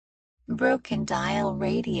Broken Dial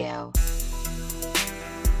Radio.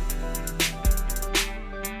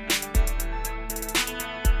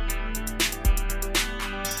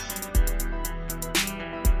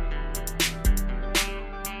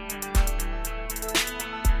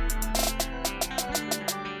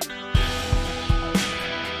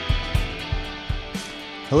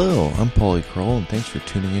 Hello, I'm Paulie Kroll, and thanks for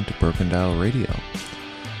tuning in to Broken Dial Radio.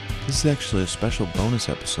 This is actually a special bonus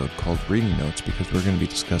episode called Reading Notes because we're going to be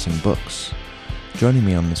discussing books. Joining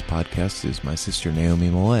me on this podcast is my sister Naomi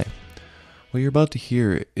Millay. What you're about to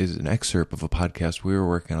hear is an excerpt of a podcast we were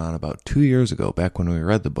working on about 2 years ago, back when we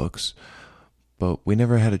read the books, but we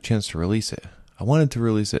never had a chance to release it. I wanted to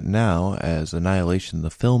release it now, as Annihilation, the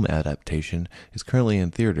film adaptation, is currently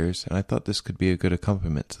in theaters, and I thought this could be a good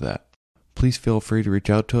accompaniment to that. Please feel free to reach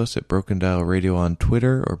out to us at Broken Dial Radio on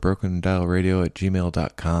Twitter or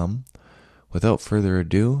brokendialradio@gmail.com. Without further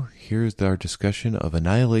ado, here's our discussion of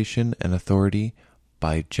Annihilation and Authority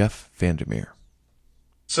by Jeff Vandermeer.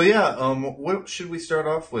 So what should we start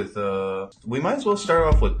off with? We might as well start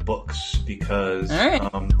off with books because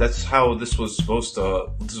that's how this was supposed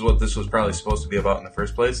to. This is what this was probably supposed to be about in the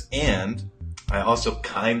first place. And I also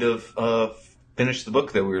kind of finished the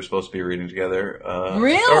book that we were supposed to be reading together.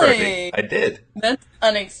 Really? I did. That's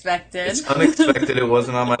unexpected. It's unexpected. It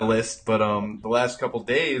wasn't on my list, but the last couple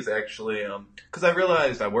days actually, because I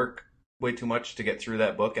realized I work way too much to get through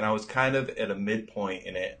that book, and I was kind of at a midpoint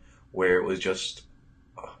in it where it was just.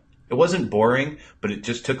 It wasn't boring, but it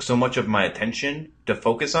just took so much of my attention to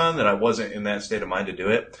focus on that I wasn't in that state of mind to do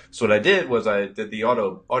it. So what I did was I did the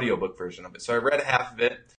audiobook version of it. So I read half of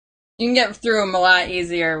it. You can get through them a lot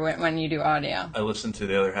easier when you do audio. I listened to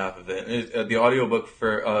the other half of it. The audiobook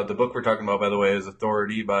for the book we're talking about, by the way, is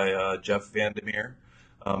Authority by Jeff Vandermeer.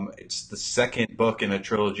 It's the second book in a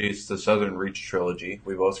trilogy. It's the Southern Reach trilogy.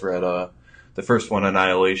 We both read the first one,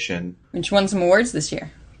 Annihilation. Which won some awards this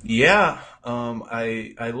year. Yeah,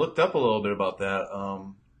 I looked up a little bit about that.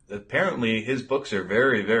 Apparently, his books are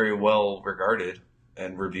very, very well regarded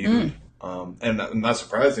and reviewed. And not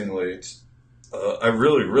surprisingly, I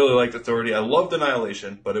really, really liked Authority. I loved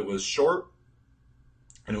Annihilation, but it was short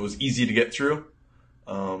and it was easy to get through.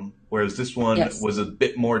 Whereas this one was a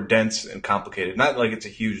bit more dense and complicated. Not like it's a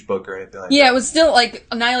huge book or anything like that. Yeah, it was still,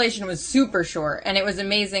 Annihilation was super short, and it was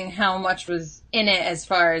amazing how much was in it as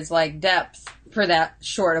far as, depth for that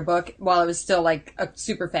short a book, while it was still, a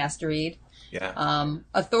super fast read. Yeah.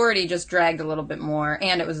 Authority just dragged a little bit more,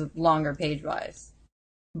 and it was longer page-wise.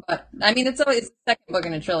 But, it's always the second book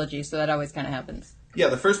in a trilogy, so that always kind of happens. Yeah,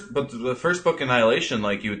 the first book, Annihilation,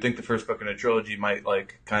 you would think the first book in a trilogy might,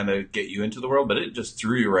 kind of get you into the world, but it just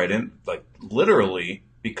threw you right in, literally,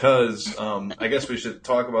 because, I guess we should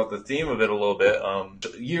talk about the theme of it a little bit.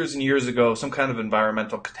 Years and years ago, some kind of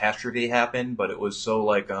environmental catastrophe happened, but it was so,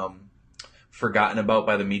 forgotten about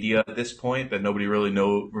by the media at this point that nobody really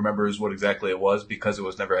remembers what exactly it was, because it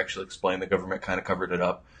was never actually explained. The government kind of covered it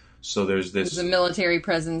up. So there's a military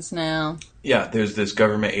presence now. Yeah, there's this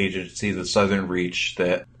government agency, the Southern Reach,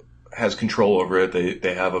 that has control over it.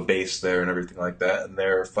 They have a base there and everything like that, and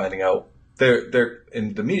they're finding out. They're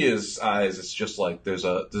in the media's eyes, it's just like there's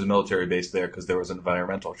a military base there because there was an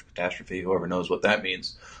environmental catastrophe. Whoever knows what that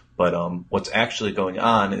means. But what's actually going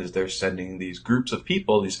on is they're sending these groups of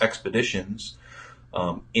people, these expeditions,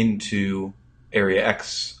 into Area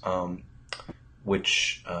X.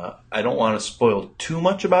 Which I don't want to spoil too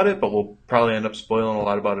much about it, but we'll probably end up spoiling a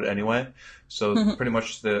lot about it anyway. So pretty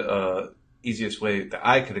much the easiest way that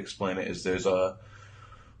I could explain it is there's a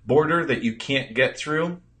border that you can't get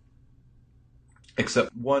through,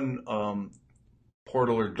 except one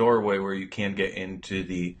portal or doorway where you can get into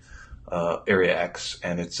the Area X,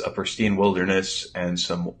 and it's a pristine wilderness, and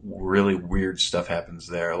some really weird stuff happens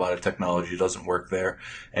there. A lot of technology doesn't work there,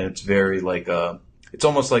 and it's very it's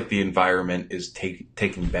almost like the environment is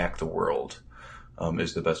taking back the world,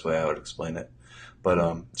 is the best way I would explain it. But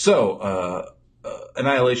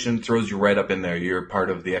Annihilation throws you right up in there. You're part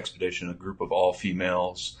of the expedition. A group of all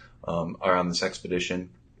females are on this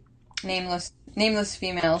expedition. Nameless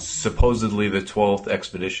females. Supposedly the 12th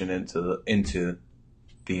expedition into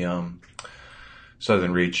the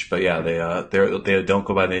Southern Reach. But yeah, they don't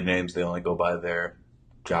go by their names. They only go by their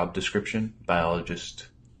job description: biologist.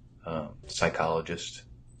 Psychologist.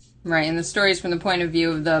 Right, and the story's from the point of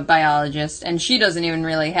view of the biologist, and she doesn't even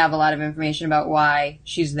really have a lot of information about why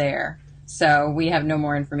she's there. So we have no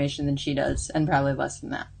more information than she does, and probably less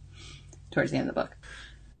than that towards the end of the book.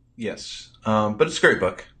 Yes, but it's a great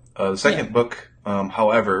book. The second book,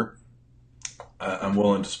 however, I'm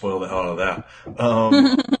willing to spoil the hell out of that,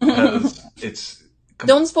 because it's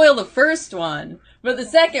Don't spoil the first one, but the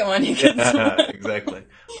second one you can spoil. Exactly.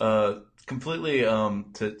 Completely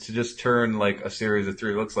to just turn like a series of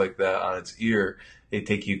 3 books like that on its ear. They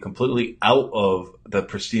take you completely out of the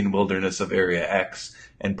pristine wilderness of Area X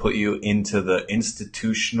and put you into the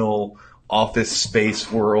institutional office space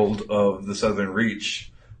world of the Southern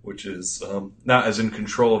Reach, which is not as in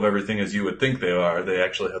control of everything as you would think they are. They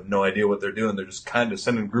actually have no idea what they're doing. They're just kind of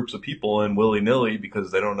sending groups of people in willy-nilly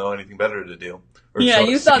because they don't know anything better to do. Or Yeah, so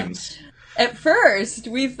you it thought, seems. at first,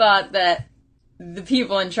 we thought that the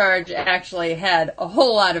people in charge actually had a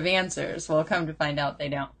whole lot of answers. Well, come to find out they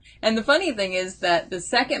don't. And the funny thing is that the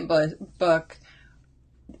second book,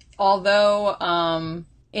 although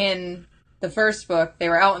in the first book they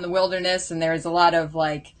were out in the wilderness and there was a lot of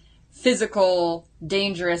like physical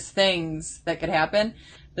dangerous things that could happen,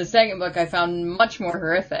 the second book I found much more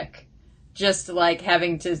horrific. Just like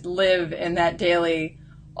having to live in that daily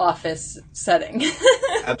office setting.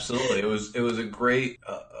 Absolutely. It was a great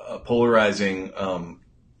polarizing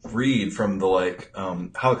read from the like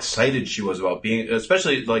how excited she was about being,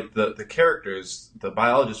 especially like the characters. The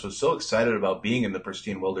biologist was so excited about being in the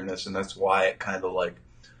pristine wilderness, and that's why it kind of like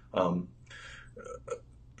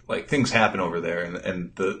things happen over there,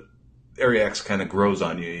 and the Area X kind of grows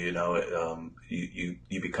on you. You know, you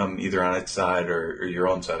become either on its side or your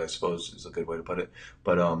own side, I suppose is a good way to put it.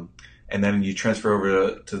 But and then you transfer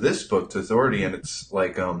over to this book, to Authority, and it's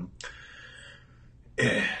like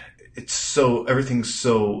it's so, everything's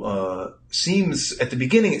so seems at the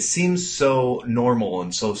beginning it seems so normal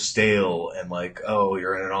and so stale, and like, oh,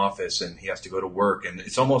 you're in an office and he has to go to work, and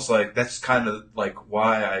it's almost like that's kind of like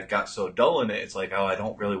why I got so dull in it. It's like, oh, I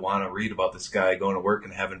don't really want to read about this guy going to work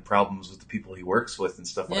and having problems with the people he works with and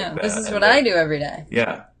stuff like that. This is what I do every day.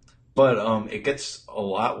 Yeah. But it gets a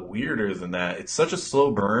lot weirder than that. It's such a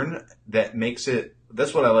slow burn that makes it.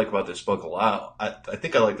 That's what I like about this book a lot. I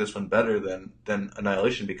think I like this one better than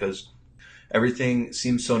Annihilation, because everything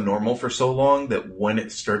seems so normal for so long that when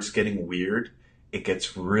it starts getting weird, it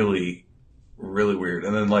gets really, really weird.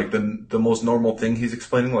 And then like the most normal thing he's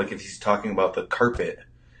explaining, like if he's talking about the carpet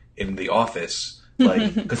in the office,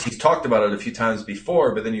 like because he's talked about it a few times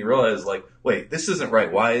before, but then you realize like, wait, this isn't right.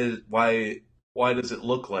 Why does it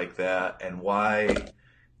look like that? And why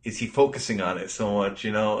is he focusing on it so much?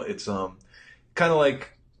 You know, it's kind of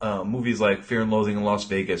like movies like Fear and Loathing in Las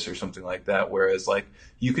Vegas or something like that, whereas like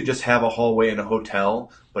you could just have a hallway in a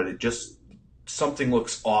hotel, but it just, something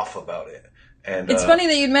looks off about it. And it's funny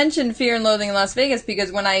that you'd mentioned Fear and Loathing in Las Vegas,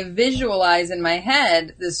 because when I visualize in my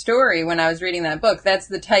head the story when I was reading that book, that's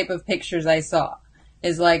the type of pictures I saw.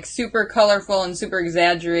 Is like super colorful and super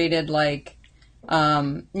exaggerated, like you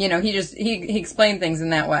know, he explained things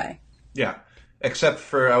in that way. Yeah. Except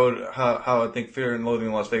for how I think Fear and Loathing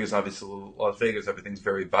in Las Vegas, obviously Las Vegas, everything's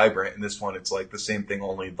very vibrant. In this one, it's like the same thing,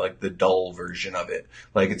 only like the dull version of it.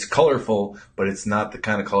 Like it's colorful, but it's not the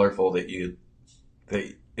kind of colorful that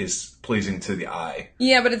is pleasing to the eye.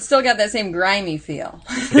 Yeah, but it's still got that same grimy feel.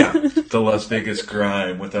 Yeah, the Las Vegas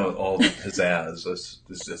grime without all the pizzazz.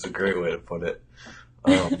 That's a great way to put it.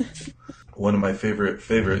 One of my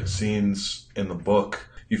favorite scenes in the book,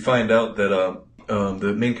 you find out that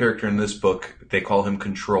the main character in this book, they call him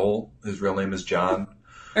Control. His real name is John.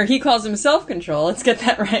 Or he calls himself Control. Let's get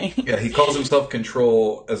that right. Yeah, he calls himself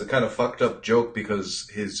Control as a kind of fucked up joke because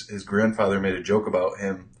his grandfather made a joke about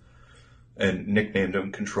him and nicknamed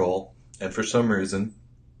him Control. And for some reason,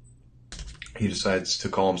 he decides to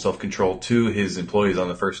call himself Control to his employees on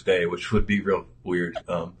the first day, which would be real weird.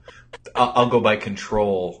 I'll go by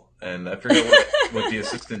Control. And I forget what the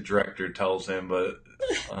assistant director tells him, but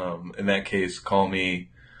in that case, call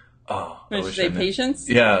me. Would you say Patience?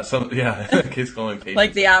 Yeah, in that case, call me Patience.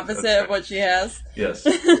 Like the opposite of what she has? Yes.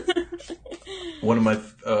 One of my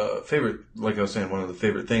favorite, like I was saying, one of the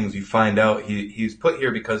favorite things, you find out he's put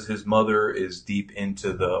here because his mother is deep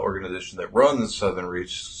into the organization that runs Southern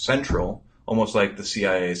Reach Central, almost like the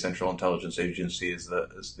CIA, Central Intelligence Agency, is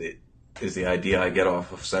the idea I get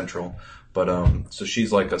off of Central. But so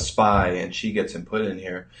she's like a spy, and she gets him put in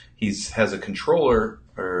here. He has a controller,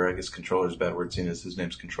 or I guess controller is a bad word, seeing as his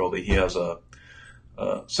name's Control. But he has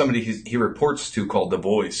somebody he reports to called the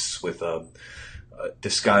Voice, with a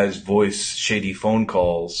disguised voice, shady phone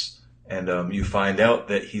calls, and you find out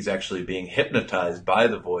that he's actually being hypnotized by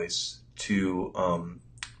the Voice to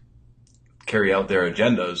carry out their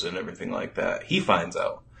agendas and everything like that. He finds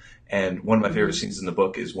out, and one of my favorite scenes in the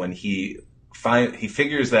book is when he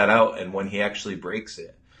figures that out, and when he actually breaks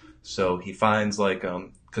it. So he finds like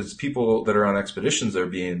because people that are on expeditions are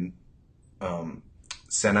being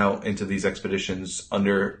sent out into these expeditions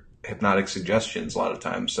under hypnotic suggestions. A lot of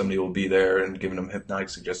times somebody will be there and giving them hypnotic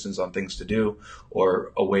suggestions on things to do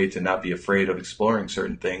or a way to not be afraid of exploring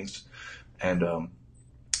certain things. And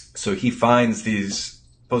so he finds these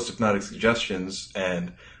post-hypnotic suggestions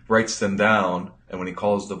and writes them down. And when he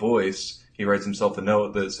calls the voice, he writes himself a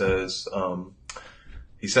note that says,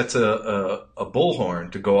 he sets a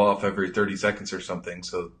bullhorn to go off every 30 seconds or something.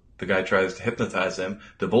 So the guy tries to hypnotize him.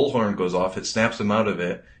 The bullhorn goes off. It snaps him out of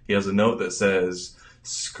it. He has a note that says,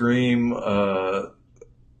 scream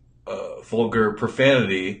vulgar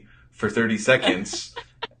profanity for 30 seconds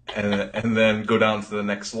and then go down to the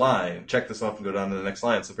next line. Check this off and go down to the next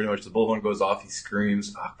line. So pretty much the bullhorn goes off. He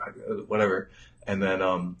screams, whatever, and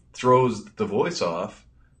then throws the voice off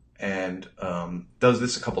and does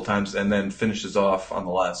this a couple times and then finishes off on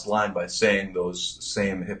the last line by saying those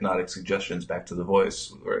same hypnotic suggestions back to the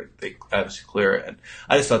voice where they obviously clear it. And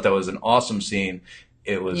I just thought that was an awesome scene.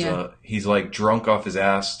 It was, he's like drunk off his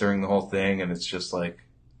ass during the whole thing, and it's just like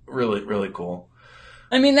really, really cool.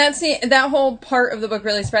 I mean, that whole part of the book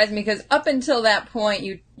really surprised me because up until that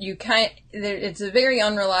point, it's a very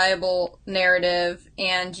unreliable narrative,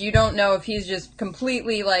 and you don't know if he's just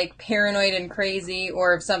completely like paranoid and crazy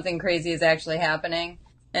or if something crazy is actually happening.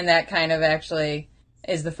 And that kind of actually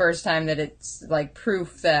is the first time that it's like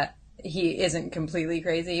proof that he isn't completely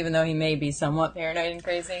crazy, even though he may be somewhat paranoid and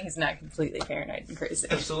crazy. He's not completely paranoid and crazy.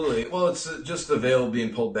 Absolutely. Well, it's just the veil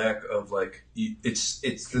being pulled back of like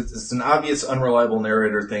it's an obvious unreliable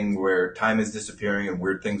narrator thing where time is disappearing and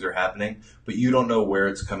weird things are happening, but you don't know where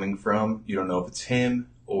it's coming from. You don't know if it's him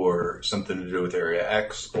or something to do with Area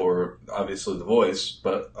X or obviously the voice,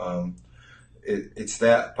 but it's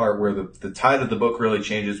that part where the tide of the book really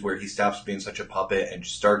changes, where he stops being such a puppet and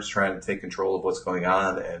starts trying to take control of what's going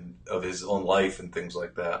on and of his own life and things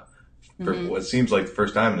like that. For what seems like the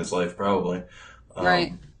first time in his life, probably.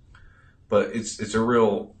 Right. But it's a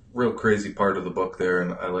real crazy part of the book there,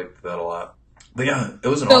 and I liked that a lot. But yeah, it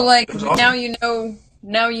was awesome.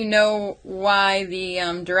 Now you know why the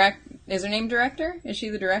is her name Director? Is she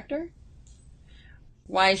the director?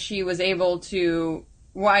 Why she was able to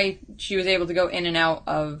go in and out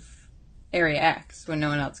of Area X when no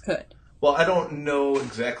one else could. Well, I don't know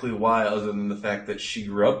exactly why, other than the fact that she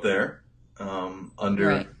grew up there. I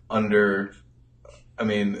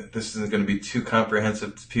mean, this isn't going to be too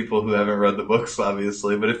comprehensive to people who haven't read the books,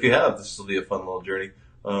 obviously, but if you have, this will be a fun little journey.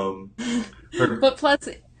 But plus,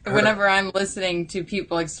 whenever I'm listening to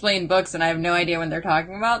people explain books and I have no idea what they're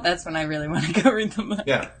talking about, that's when I really want to go read the book.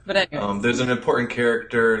 Yeah. But anyways. There's an important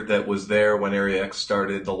character that was there when Area X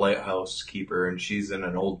started, the lighthouse keeper, and she's in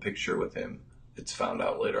an old picture with him. It's found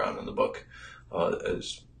out later on in the book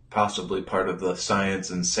as possibly part of the Science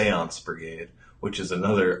and Seance Brigade, which is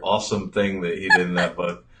another awesome thing that he did in that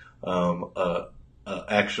book. A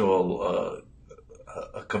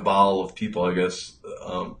cabal of people, I guess,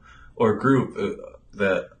 or a group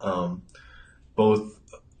that both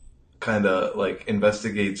kind of like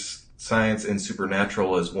investigates science and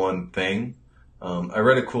supernatural as one thing. I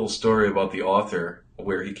read a cool story about the author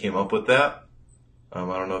where he came up with that. I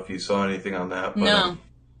don't know if you saw anything on that, but no.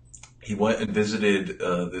 He went and visited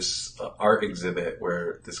this art exhibit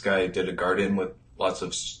where this guy did a garden with lots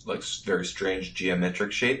of like very strange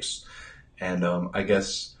geometric shapes, and I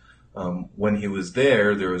guess when he was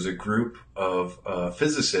there was a group of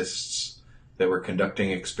physicists that were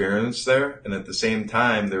conducting experiments there, and at the same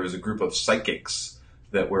time there was a group of psychics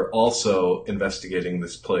that were also investigating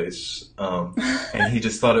this place, and he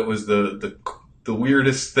just thought it was the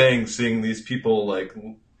weirdest thing seeing these people like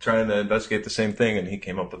trying to investigate the same thing, and he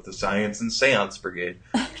came up with the Science and Seance Brigade,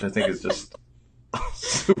 which I think is just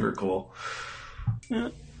super cool. Yeah.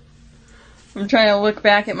 I'm trying to look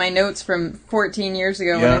back at my notes from 14 years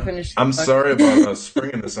ago when I finished the I'm book. sorry about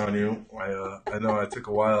springing this on you. I know I took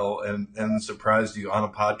a while and surprised you on a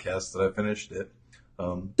podcast that I finished it.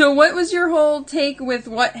 So what was your whole take with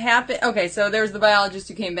what happened? Okay, so there was the biologist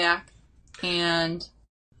who came back, and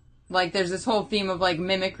like there's this whole theme of like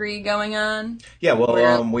mimicry going on. Yeah,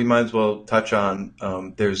 well, we might as well touch on,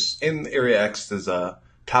 there's, in Area X, there's a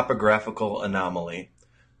topographical anomaly.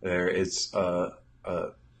 There is a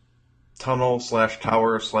tunnel /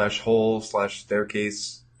 tower / hole /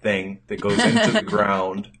 staircase thing that goes into the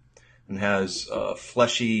ground and has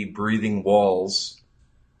fleshy breathing walls,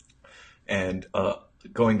 and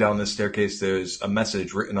going down this staircase there's a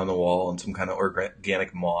message written on the wall and some kind of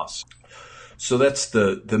organic moss. So that's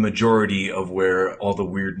the majority of where all the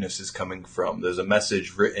weirdness is coming from. There's a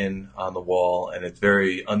message written on the wall, and it's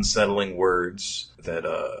very unsettling words that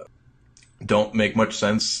don't make much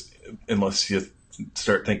sense unless you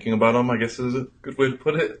start thinking about them, I guess is a good way to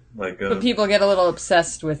put it. Like, But people get a little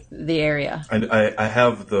obsessed with the area. I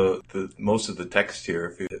have the most of the text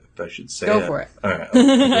here, if I should say Go that. for it. All right.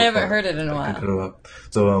 I haven't heard it in a I can while. put it up.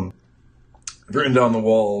 So, written down the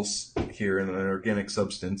walls here in an organic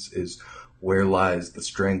substance is, "Where lies the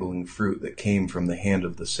strangling fruit that came from the hand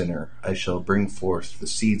of the sinner? I shall bring forth the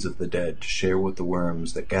seeds of the dead to share with the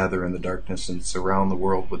worms that gather in the darkness and surround the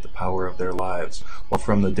world with the power of their lives, while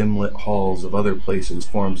from the dim-lit halls of other places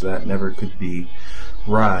forms that never could be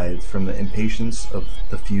writhe from the impatience of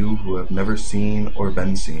the few who have never seen or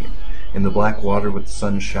been seen. In the black water with the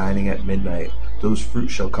sun shining at midnight, those fruit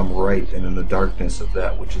shall come ripe, and in the darkness of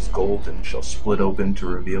that which is golden shall split open to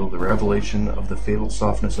reveal the revelation of the fatal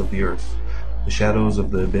softness of the earth. The shadows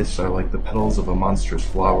of the abyss are like the petals of a monstrous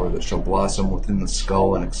flower that shall blossom within the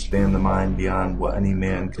skull and expand the mind beyond what any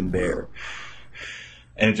man can bear."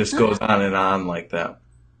 And it just goes on and on like that.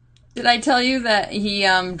 Did I tell you that he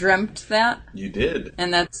dreamt that? You did.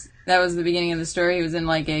 And that was the beginning of the story. He was in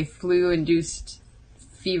like a flu-induced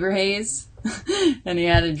fever haze, and he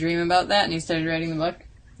had a dream about that, and he started writing the book.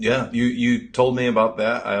 Yeah, you told me about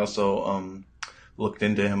that. I also looked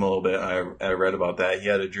into him a little bit. I read about that. He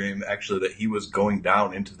had a dream, actually, that he was going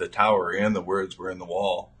down into the tower, and the words were in the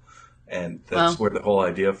wall. And that's where the whole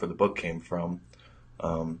idea for the book came from.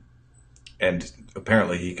 And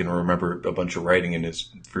apparently he can remember a bunch of writing in his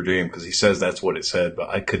for dream, because he says that's what it said, but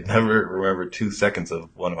I could never remember 2 seconds of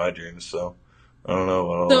one of my dreams, so I don't know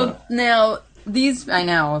what all So that. now these I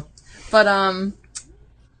know, but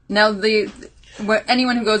now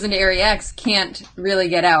anyone who goes into Area X can't really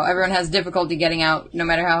get out. Everyone has difficulty getting out, no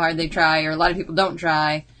matter how hard they try, or a lot of people don't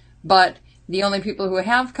try. But the only people who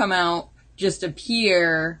have come out just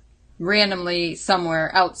appear randomly somewhere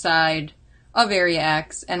outside of Area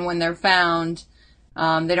X, and when they're found,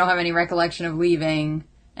 they don't have any recollection of leaving,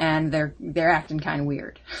 and they're acting kind of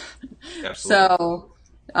weird. Absolutely. So,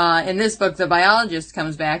 in this book, the biologist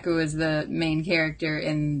comes back, who is the main character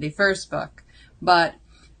in the first book. But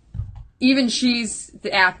even she's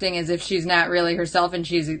acting as if she's not really herself, and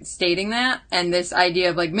she's stating that. And this idea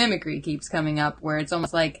of like mimicry keeps coming up, where it's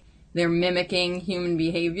almost like they're mimicking human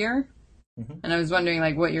behavior. Mm-hmm. And I was wondering,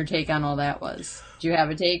 like, what your take on all that was. Do you have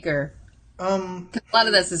a take, or? 'Cause a lot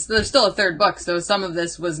of this there's still a third book, so some of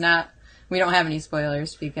this was not. We don't have any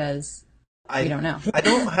spoilers because we don't know. I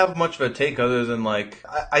don't have much of a take other than, like,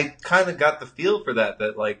 I kind of got the feel for that,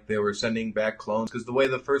 like, they were sending back clones, because the way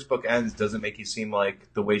the first book ends doesn't make you seem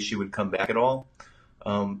like the way she would come back at all.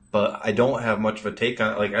 But I don't have much of a take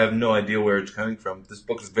on it. Like, I have no idea where it's coming from. This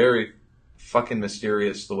book is very fucking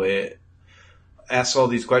mysterious, the way it asks all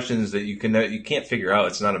these questions that you can't figure out.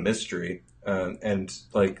 It's not a mystery. And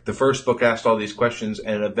like the first book asked all these questions,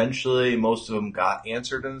 and eventually most of them got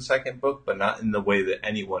answered in the second book, but not in the way that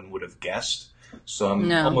anyone would have guessed. So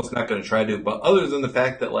I'm almost not going to try to. But other than the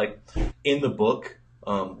fact that, like, in the book,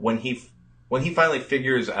 when he finally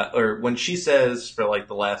figures out, or when she says for like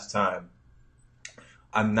the last time,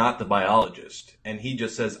 "I'm not the biologist," and he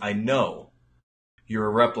just says, "I know you're a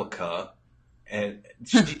replica." And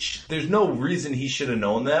there's no reason he should have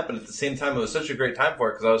known that, but at the same time, it was such a great time for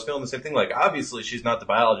it, because I was feeling the same thing. Like, obviously, she's not the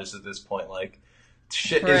biologist at this point. Like,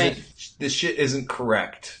 this shit isn't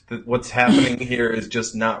correct. That what's happening here is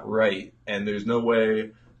just not right, and there's no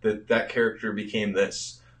way that character became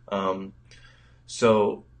this. But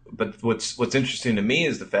what's interesting to me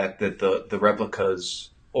is the fact that the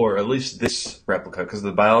replicas, or at least this replica, because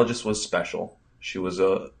the biologist was special. She was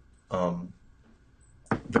a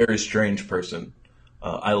very strange person.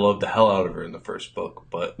 I loved the hell out of her in the first book,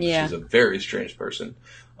 but she's a very strange person.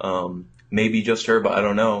 Maybe just her, but I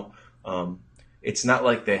don't know. It's not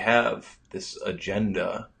like they have this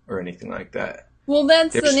agenda or anything like that. Well, they're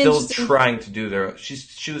still trying to do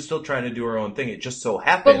she was still trying to do her own thing. It just so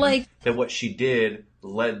happened that what she did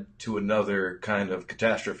led to another kind of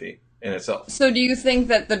catastrophe in itself. So do you think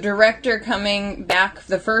that the director coming back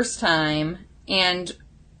the first time and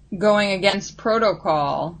going against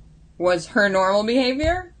protocol was her normal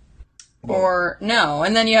behavior? Or no?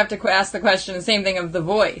 And then you have to ask the question, the same thing of the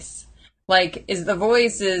voice. Like, is the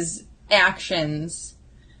voice's actions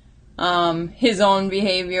his own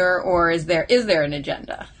behavior, or is there an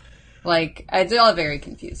agenda? Like, it's all very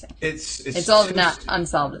confusing. It's all not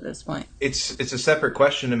unsolved at this point. It's a separate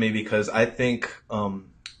question to me, because I think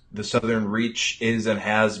the Southern Reach is and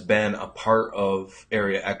has been a part of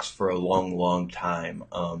Area X for a long, long time.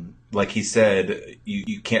 Like he said,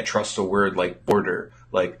 you can't trust a word like border.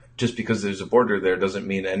 Like, just because there's a border there doesn't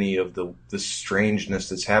mean any of the strangeness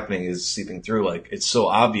that's happening is seeping through. Like, it's so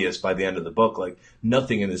obvious by the end of the book, like,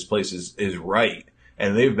 nothing in this place is right.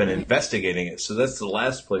 and they've been investigating it. So that's the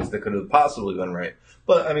last place that could have possibly been right.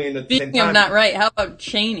 But I mean, at the same Speaking of time, not right, how about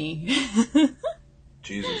Cheney?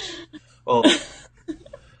 Jesus. Well,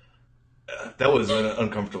 that was an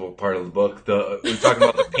uncomfortable part of the book. We're talking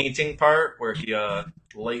about the painting part where he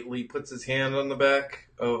lightly puts his hand on the back.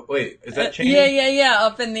 Oh, wait, is that Cheney? Yeah.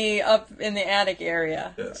 Up in the attic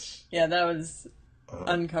area. Yes. Yeah, that was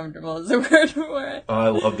uncomfortable is the word for it. Oh, I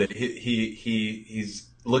loved it. He's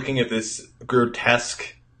looking at this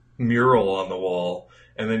grotesque mural on the wall,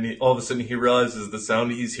 and then all of a sudden he realizes the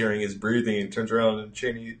sound he's hearing is breathing, and turns around, and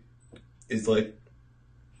Cheney is like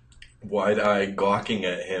wide-eyed gawking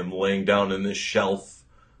at him, laying down in this shelf,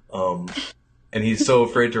 and he's so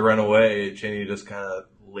afraid to run away. Cheney just kind of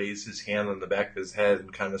lays his hand on the back of his head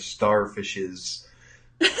and kind of starfishes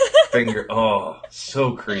finger. Oh,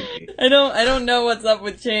 so creepy. I don't know what's up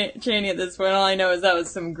with Cheney at this point. All I know is that was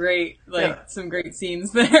some great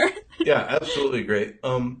scenes there. Yeah, absolutely great.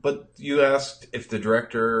 But you asked if the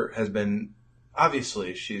director has been.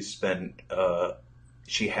 Obviously, she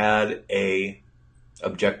had a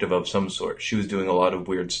objective of some sort. She was doing a lot of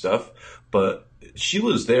weird stuff, but she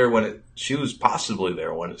was possibly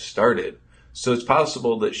there when it started. So it's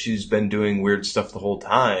possible that she's been doing weird stuff the whole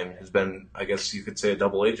time, has been, I guess you could say, a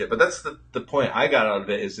double agent. But that's the point I got out of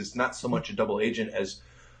it, is it's not so much a double agent as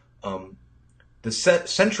the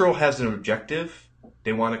Central has an objective.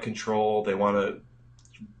 They want to control, they want to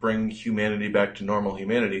bring humanity back to normal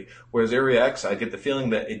humanity. Whereas Area X, I get the feeling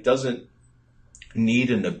that it doesn't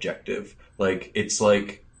need an objective. It's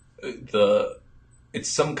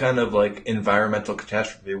some kind of like environmental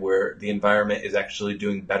catastrophe where the environment is actually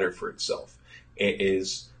doing better for itself. It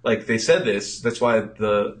is like they said this. That's why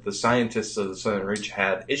the scientists of the Southern Reach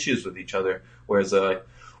had issues with each other. Whereas they're like,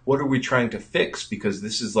 what are we trying to fix? Because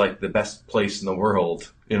this is like the best place in the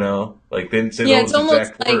world, you know? Like they didn't say those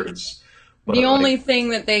exact words. But the only thing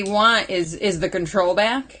that they want is the control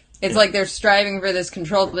back. It's like they're striving for this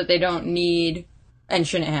control that they don't need and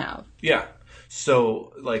shouldn't have. Yeah.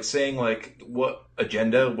 So, saying, what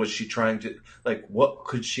agenda was she trying to, what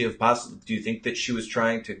could she have possibly, do you think that she was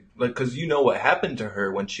trying to, because you know what happened to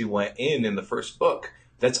her when she went in the first book.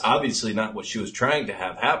 That's obviously not what she was trying to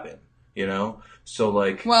have happen, you know? So,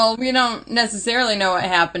 Well, we don't necessarily know what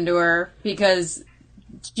happened to her, because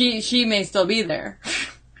she may still be there.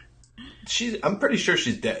 I'm pretty sure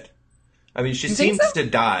she's dead. I mean, she You seems think so? to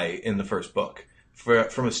die in the first book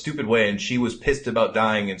from a stupid way, and she was pissed about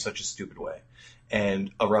dying in such a stupid way.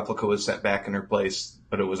 And a replica was sent back in her place,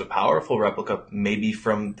 but it was a powerful replica, maybe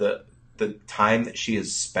from the time that she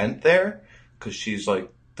has spent there, because she's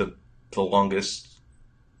the longest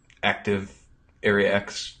active Area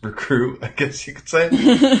X recruit, I guess you could say.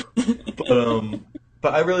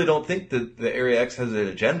 But I really don't think that the Area X has an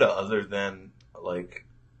agenda other than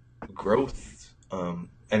growth.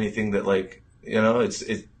 Anything that it's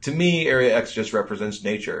to me, Area X just represents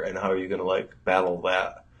nature, and how are you going to battle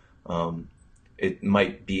that? It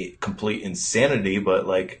might be complete insanity, but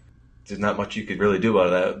there's not much you could really do about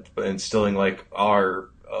that. But instilling our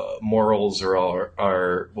morals or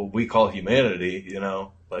our what we call humanity, you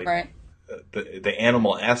know, Right. The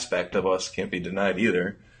animal aspect of us can't be denied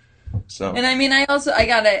either. So, And I mean, I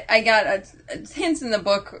got hints in the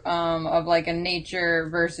book of a nature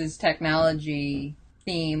versus technology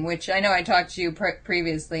theme, which I know I talked to you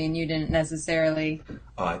previously, and you didn't necessarily.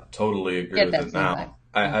 I totally agree Get with that it now. feedback.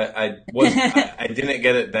 I didn't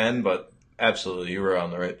get it then, but absolutely, you were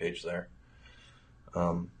on the right page there.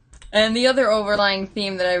 And the other overlying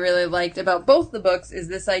theme that I really liked about both the books is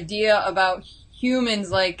this idea about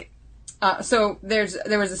humans, so there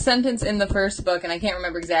was a sentence in the first book, and I can't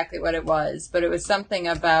remember exactly what it was, but it was something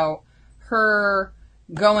about her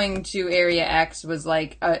going to Area X was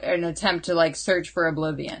an attempt to search for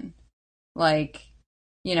oblivion.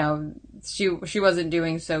 She wasn't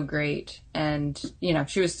doing so great, and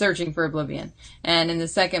she was searching for oblivion. And in the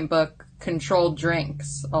second book, Control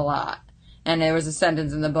drinks a lot, and there was a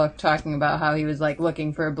sentence in the book talking about how he was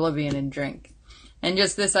looking for oblivion in drink, and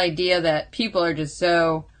just this idea that people are just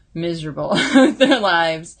so miserable with their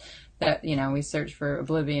lives that we search for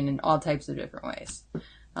oblivion in all types of different ways.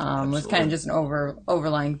 Was kind of just an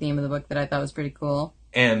overlying theme of the book that I thought was pretty cool.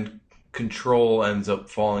 And Control ends up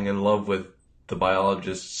falling in love with the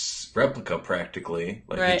biologist's replica practically.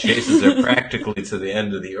 Right. He chases her practically to the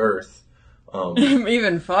end of the earth.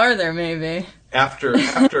 Even farther, maybe.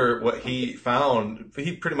 After what he found,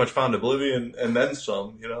 he pretty much found oblivion and then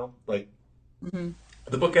some, you know? Mm-hmm.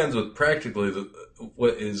 The book ends with practically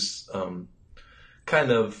what is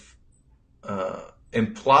kind of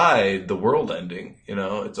implied the world ending, you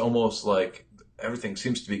know? It's almost like everything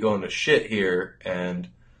seems to be going to shit here, and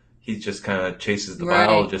he just kind of chases the Right.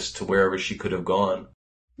 biologist to wherever she could have gone.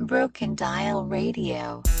 Broken Dial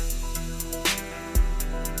Radio.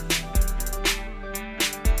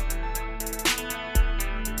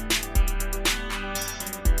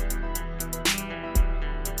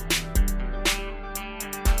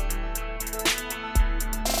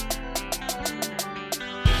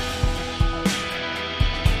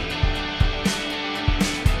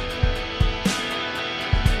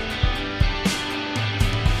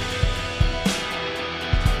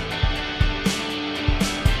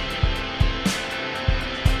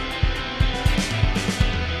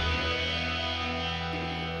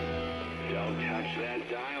 Don't touch that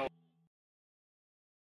dial.